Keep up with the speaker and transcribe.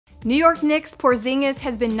New York Knicks Porzingis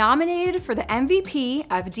has been nominated for the MVP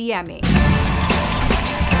of DMing.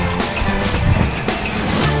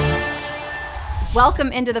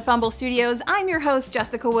 Welcome into the Fumble Studios. I'm your host,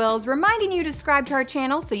 Jessica Wills, reminding you to subscribe to our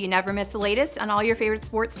channel so you never miss the latest on all your favorite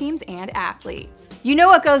sports teams and athletes. You know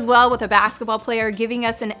what goes well with a basketball player giving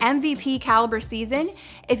us an MVP caliber season?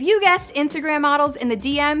 If you guessed Instagram models in the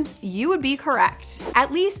DMs, you would be correct.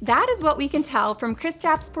 At least that is what we can tell from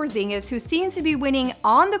Kristaps Porzingis, who seems to be winning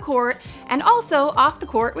on the court and also off the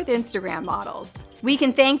court with Instagram models. We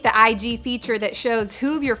can thank the IG feature that shows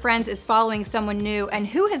who of your friends is following someone new and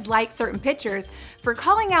who has liked certain pictures for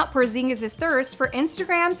calling out Porzingis' thirst for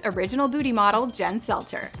Instagram's original booty model, Jen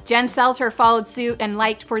Selter. Jen Selter followed suit and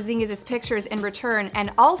liked Porzingis' pictures in return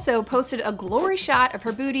and also posted a glory shot of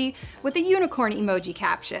her booty with a unicorn emoji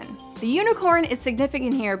caption. The unicorn is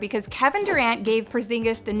significant here because Kevin Durant gave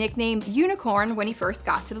Porzingis the nickname Unicorn when he first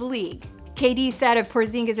got to the league. KD said of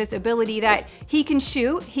Porzingis' ability that he can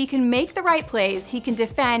shoot, he can make the right plays, he can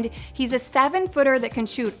defend, he's a 7-footer that can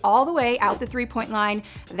shoot all the way out the three-point line.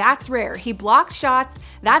 That's rare. He blocks shots.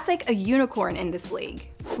 That's like a unicorn in this league.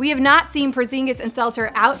 We have not seen Porzingis and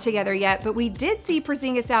Selter out together yet, but we did see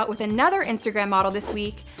Porzingis out with another Instagram model this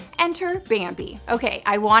week. Enter Bambi. Okay,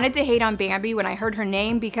 I wanted to hate on Bambi when I heard her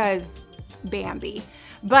name because Bambi.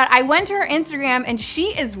 But I went to her Instagram and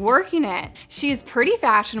she is working it. She is pretty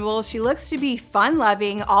fashionable, she looks to be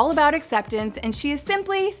fun-loving, all about acceptance, and she is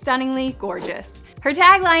simply stunningly gorgeous. Her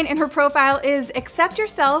tagline in her profile is, "Accept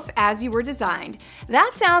yourself as you were designed."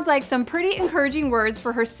 That sounds like some pretty encouraging words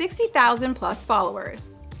for her 60,000 plus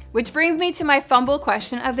followers. Which brings me to my Fumble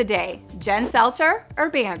question of the day. Jen Selter or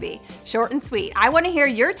Bambi? Short and sweet. I want to hear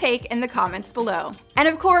your take in the comments below. And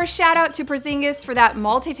of course, shout out to Porzingis for that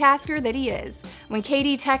multitasker that he is. When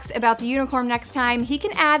KD texts about the unicorn next time, he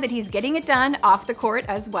can add that he's getting it done off the court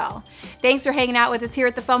as well. Thanks for hanging out with us here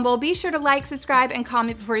at the Fumble. Be sure to like, subscribe, and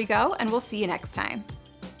comment before you go, and we'll see you next time.